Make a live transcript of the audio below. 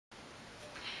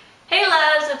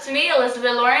it's me,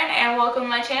 Elizabeth Lauren, and welcome to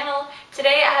my channel.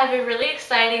 Today I have a really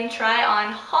exciting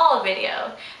try-on haul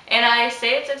video. And I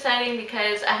say it's exciting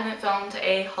because I haven't filmed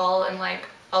a haul in like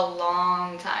a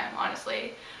long time,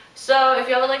 honestly. So if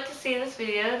y'all would like to see this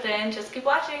video, then just keep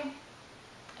watching.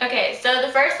 Okay, so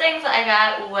the first things I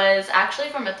got was actually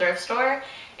from a thrift store.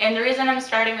 And the reason I'm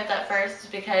starting with that first is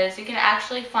because you can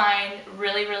actually find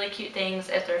really cute things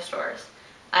at thrift stores.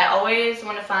 I always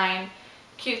want to find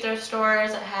cute thrift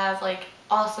stores that have like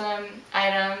awesome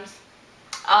items.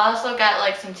 I also got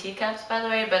like some teacups, by the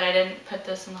way, but I didn't put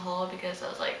this in the haul because I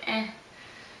was like, you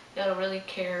don't really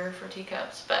care for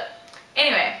teacups. But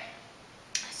anyway,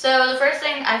 so the first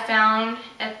thing I found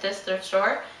at this thrift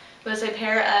store was a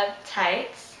pair of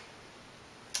tights.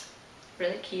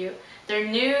 Really cute. They're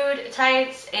nude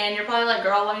tights, and you're probably like,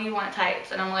 girl, why do you want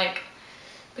tights? And I'm like,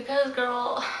 because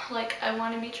girl, like, I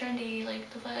want to be trendy, like,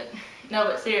 the fuck. No,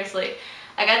 but seriously,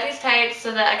 I got these tights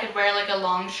so that I could wear like a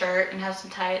long shirt and have some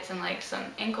tights and like some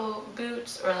ankle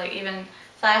boots or like even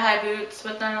thigh-high boots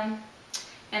with them.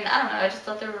 And I don't know, I just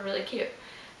thought they were really cute.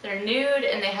 They're nude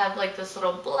and they have like this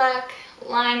little black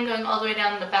line going all the way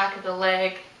down the back of the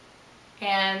leg.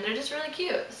 And they're just really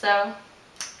cute, so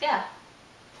yeah.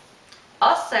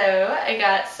 Also, I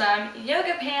got some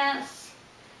yoga pants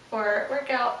for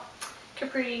workout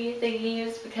capri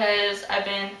thingies because I've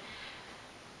been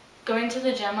going to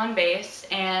the gym on base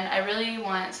and I really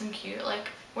want some cute like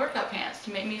workout pants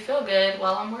to make me feel good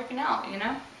while I'm working out, you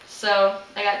know? So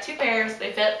I got two pairs.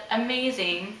 They fit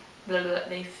amazing.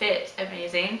 They fit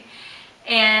amazing.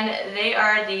 And they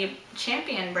are the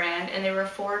Champion brand and they were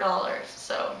 $4.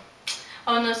 So,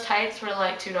 oh, and those tights were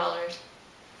like $2.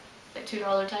 Like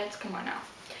 $2 tights? Come on now.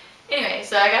 Anyway,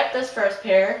 so I got this first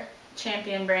pair,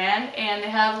 Champion brand, and they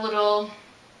have little,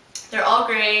 they're all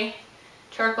gray,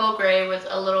 charcoal gray with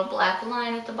a little black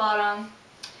line at the bottom.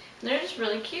 And they're just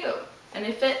really cute. And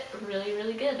they fit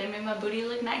really good. They made my booty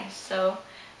look nice. So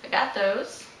I got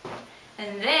those.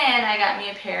 And then I got me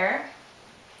a pair,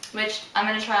 which I'm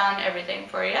going to try on everything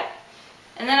for you.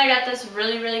 And then I got this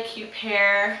really cute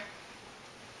pair,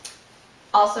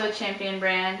 also a Champion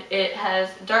brand. It has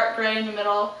dark gray in the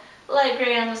middle, light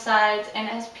gray on the sides, and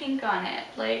it has pink on it.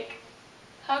 Like,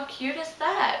 how cute is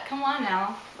that? Come on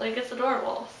now. Like, it's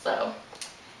adorable. So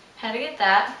had to get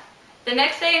that. The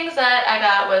next things that I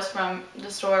got was from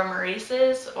the store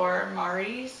Maurice's or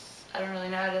Maurice. I don't really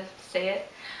know how to say it.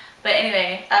 But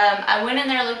anyway, I went in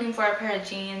there looking for a pair of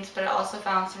jeans, but I also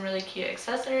found some really cute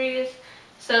accessories.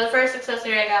 So the first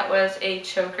accessory I got was a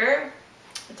choker.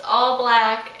 It's all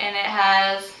black and it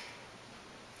has,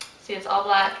 see, it's all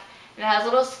black and it has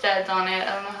little studs on it.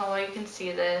 I don't know how well you can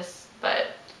see this, but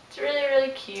it's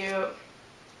really cute.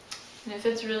 And it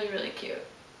fits really cute.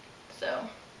 So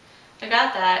I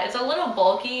got that. It's a little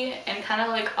bulky and kind of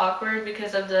like awkward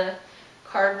because of the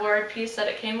cardboard piece that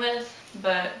it came with,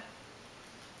 but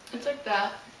it's like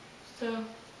that. So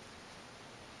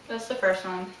that's the first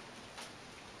one.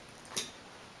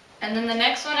 And then the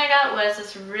next one I got was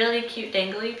this really cute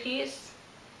dangly piece.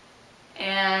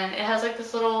 And it has like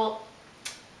this little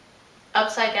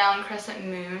upside down crescent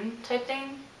moon type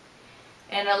thing.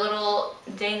 And a little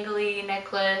dangly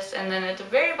necklace. And then at the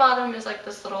very bottom is like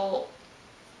this little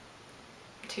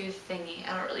tooth thingy.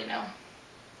 I don't really know.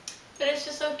 But it's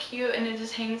just so cute and it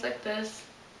just hangs like this.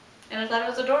 And I thought it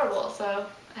was adorable, so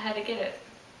I had to get it.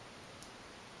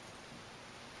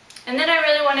 And then I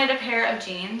really wanted a pair of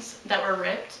jeans that were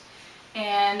ripped.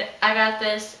 And I got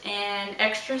this in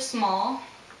extra small.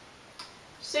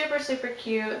 Super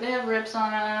cute. They have rips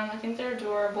on them. I think they're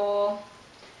adorable.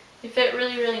 They fit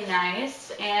really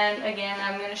nice. And again,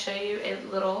 I'm going to show you a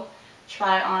little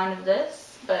try on of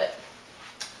this. But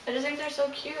I just think they're so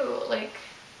cute. Like,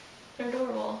 they're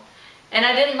adorable. And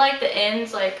I didn't like the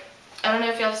ends. Like, I don't know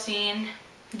if y'all have seen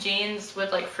jeans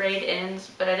with like frayed ends,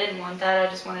 but I didn't want that. I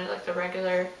just wanted like the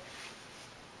regular,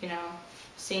 you know,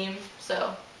 seam.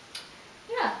 So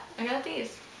yeah, I got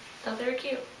these. Thought they were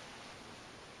cute.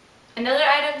 Another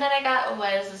item that I got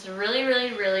was this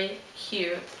really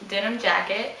cute denim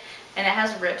jacket, and it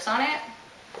has rips on it.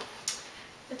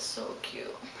 It's so cute.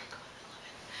 Oh my god, I love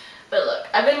it. But look,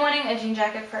 I've been wanting a jean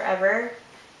jacket forever,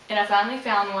 and I finally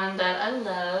found one that I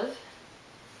love.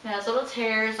 It has little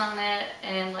tears on it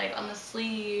and like on the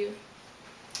sleeve.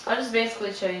 I'll just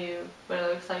basically show you what it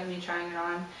looks like me trying it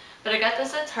on. But I got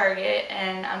this at Target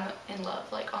and I'm in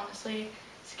love. Like, honestly,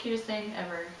 it's the cutest thing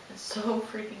ever. It's so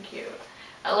freaking cute.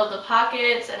 I love the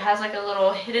pockets. It has like a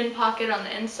little hidden pocket on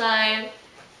the inside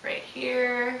right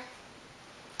here.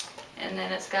 And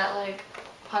then it's got like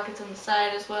pockets on the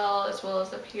side as well as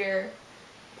up here.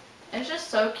 And it's just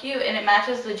so cute and it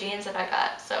matches the jeans that I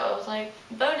got. So I was like,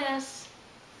 bonus.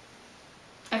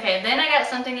 Okay, then I got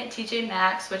something at TJ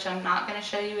Maxx, which I'm not going to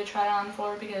show you a try on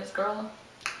for because, girl,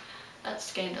 that's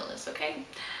scandalous, okay?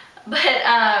 But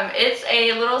it's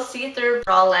a little see-through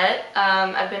bralette.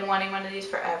 I've been wanting one of these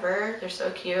forever. They're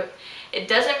so cute. It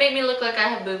doesn't make me look like I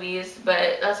have boobies,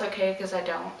 but that's okay because I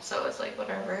don't, so it's like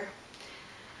whatever.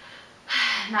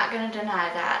 Not gonna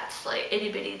deny that. It's like itty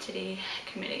bitty titty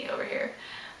committee over here.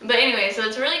 But anyway, so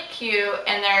it's really cute,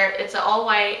 and it's an all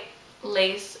white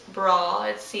lace bra.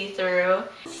 It's see-through.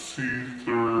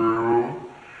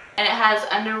 And it has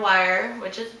underwire,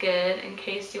 which is good in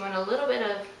case you want a little bit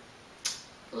of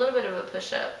a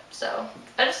push-up. So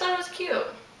I just thought it was cute.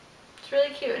 It's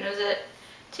really cute, and it was at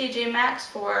TJ Maxx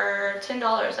for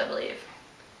 $10, I believe.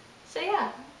 So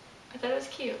yeah, I thought it was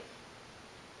cute.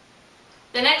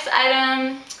 The next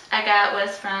item I got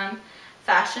was from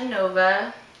Fashion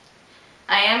Nova.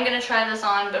 I am gonna try this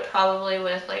on, but probably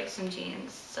with like some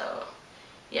jeans. So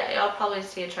yeah, y'all probably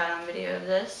see a try on video of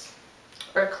this,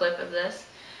 or a clip of this.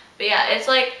 But yeah, it's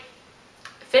like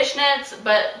fishnets,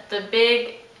 but the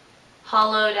big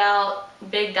hollowed out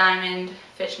big diamond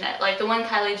fishnet, like the one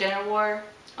Kylie Jenner wore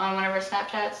on one of her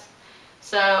Snapchats.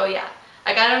 So yeah,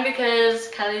 I got them because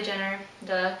Kylie Jenner,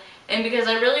 duh, and because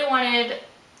I really wanted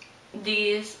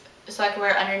these so I could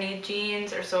wear underneath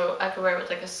jeans, or so I could wear it with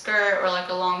like a skirt or like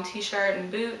a long t-shirt and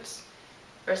boots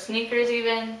or sneakers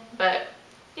even. But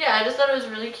yeah, I just thought it was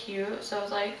really cute, so I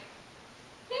was like,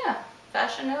 yeah,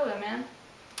 Fashion Nova, man.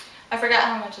 I forgot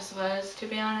how much this was, to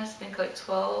be honest. I think like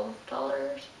 $12.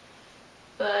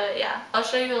 But yeah, I'll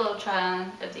show you a little try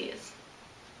on of these.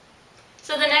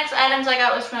 So the next items I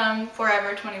got was from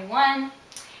Forever 21,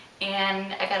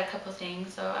 and I got a couple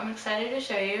things, so I'm excited to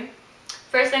show you.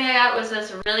 First thing I got was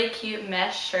this really cute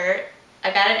mesh shirt.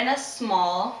 I got it in a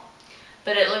small,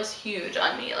 but it looks huge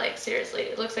on me, like seriously,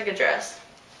 it looks like a dress.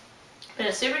 But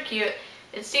it's super cute.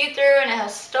 It's see-through and it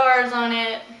has stars on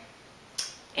it,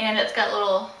 and it's got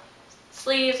little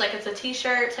sleeves, like it's a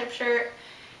t-shirt type shirt.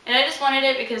 And I just wanted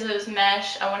it because it was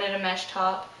mesh. I wanted a mesh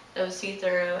top that was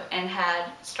see-through and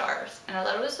had stars, and I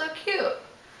thought it was so cute.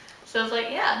 So I was like,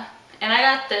 yeah. And I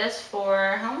got this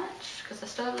for how much? Because I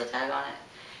still have the tag on it.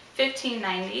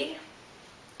 $15.90.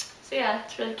 So yeah,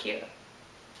 it's really cute.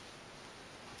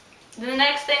 The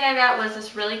next thing I got was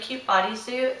this really cute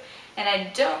bodysuit, and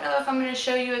I don't know if I'm going to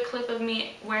show you a clip of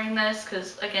me wearing this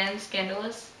because, again,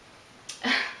 scandalous.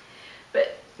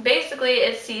 But basically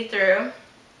it's see-through,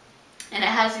 and it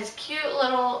has these cute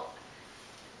little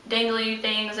dangly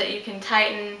things that you can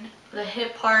tighten the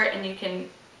hip part, and you can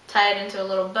tie it into a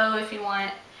little bow if you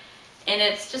want. And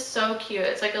it's just so cute.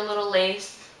 It's like a little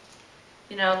lace,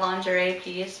 you know, lingerie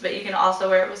piece, but you can also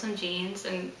wear it with some jeans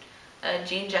and a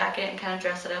jean jacket and kind of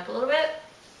dress it up a little bit.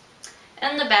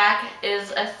 And the back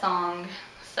is a thong.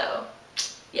 So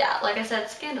yeah, like I said,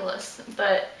 scandalous,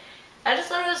 but I just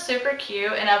thought it was super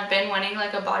cute, and I've been wanting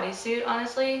like a bodysuit,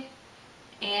 honestly,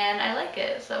 and I like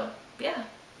it, so yeah.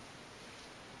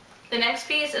 The next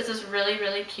piece is this really,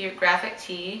 really cute graphic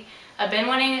tee. I've been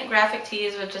wanting graphic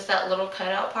tees with just that little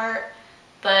cutout part,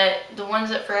 but the ones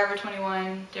at Forever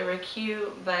 21, they were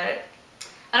cute, but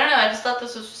I don't know, I just thought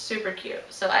this was super cute,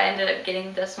 so I ended up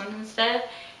getting this one instead.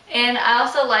 And I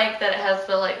also like that it has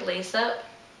the like lace up,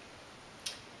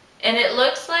 and it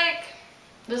looks like,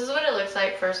 this is what it looks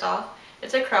like. First off,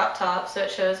 it's a crop top, so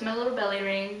it shows my little belly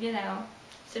ring, you know,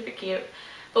 super cute.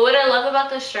 But what I love about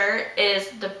this shirt is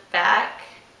the back,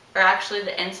 or actually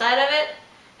the inside of it,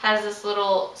 has this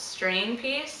little string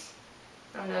piece.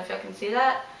 I don't know if y'all can see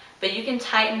that, but you can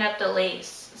tighten up the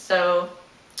lace. So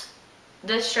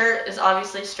this shirt is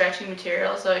obviously stretchy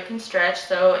material, so it can stretch.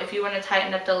 So if you want to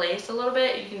tighten up the lace a little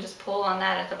bit, you can just pull on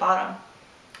that at the bottom,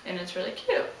 and it's really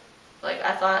cute. Like,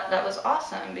 I thought that was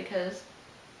awesome because,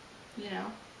 you know,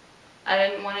 I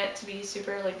didn't want it to be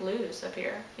super like loose up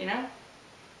here, you know.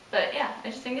 But yeah,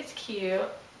 I just think it's cute.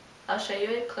 I'll show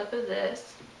you a clip of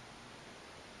this.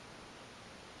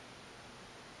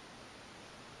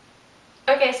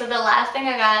 Okay, so the last thing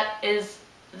I got is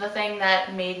the thing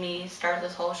that made me start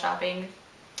this whole shopping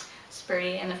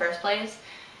spree in the first place.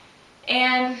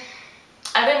 And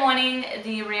I've been wanting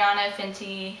the Rihanna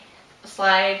Fenty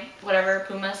slide, whatever,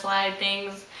 Puma slide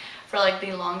things for like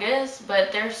the longest,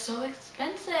 but they're so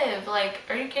expensive. Like,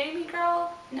 are you kidding me,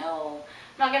 girl? No,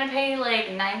 I'm not gonna pay like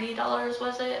 $90,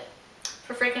 was it,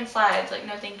 for freaking slides? Like,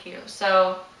 no thank you.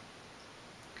 So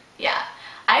yeah,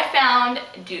 I found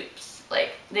dupes.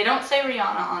 Like, they don't say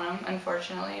Rihanna on them,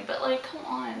 unfortunately, but like, come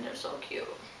on, they're so cute.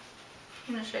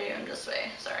 I'm gonna show you them this way,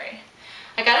 sorry.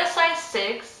 I got a size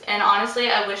 6, and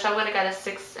honestly, I wish I would have got a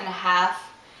 6.5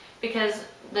 because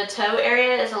the toe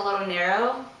area is a little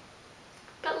narrow.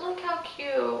 But look how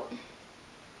cute.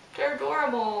 They're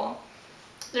adorable.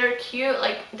 They're cute.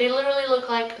 Like, they literally look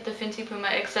like the Fenty Puma,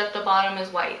 except the bottom is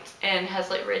white and has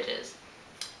like ridges.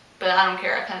 But I don't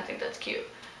care. I kind of think that's cute.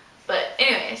 But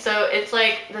anyway, so it's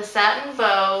like the satin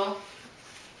bow.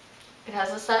 It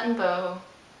has a satin bow,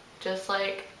 just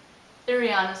like the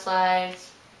Rihanna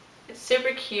slides. It's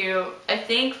super cute. I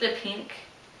think the pink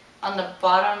on the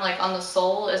bottom, like on the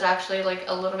sole, is actually like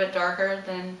a little bit darker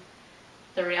than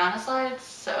the Rihanna slides.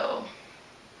 So,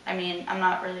 I mean, I'm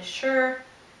not really sure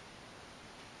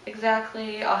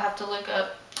exactly. I'll have to look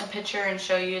up a picture and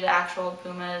show you the actual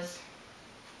Pumas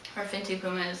or Fenty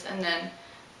Pumas and then,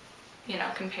 you know,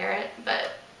 compare it.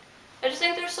 But I just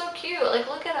think they're so cute. Like,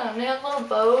 look at them. They have little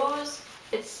bows.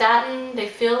 It's satin. They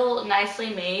feel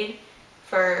nicely made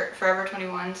for Forever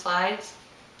 21 slides.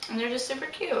 And they're just super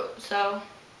cute. So,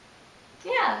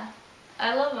 yeah.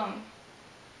 I love them.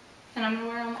 And I'm going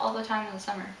to wear them all the time in the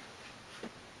summer.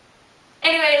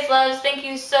 Anyways, loves, thank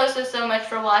you so much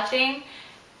for watching.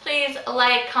 Please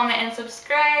like, comment, and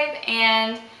subscribe.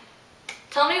 And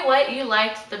tell me what you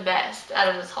liked the best out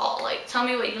of this haul. Like, tell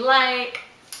me what you like.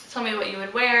 Tell me what you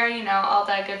would wear, you know, all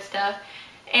that good stuff.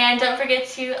 And don't forget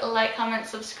to like, comment,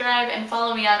 subscribe, and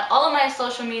follow me on all of my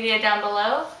social media down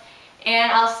below.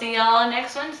 And I'll see y'all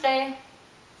next Wednesday.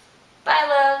 Bye,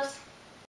 loves.